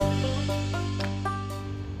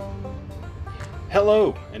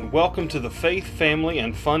Hello, and welcome to the Faith, Family,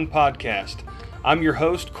 and Fun podcast. I'm your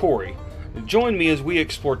host, Corey. Join me as we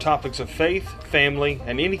explore topics of faith, family,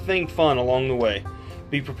 and anything fun along the way.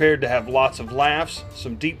 Be prepared to have lots of laughs,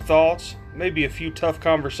 some deep thoughts, maybe a few tough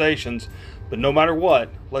conversations, but no matter what,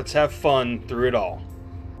 let's have fun through it all.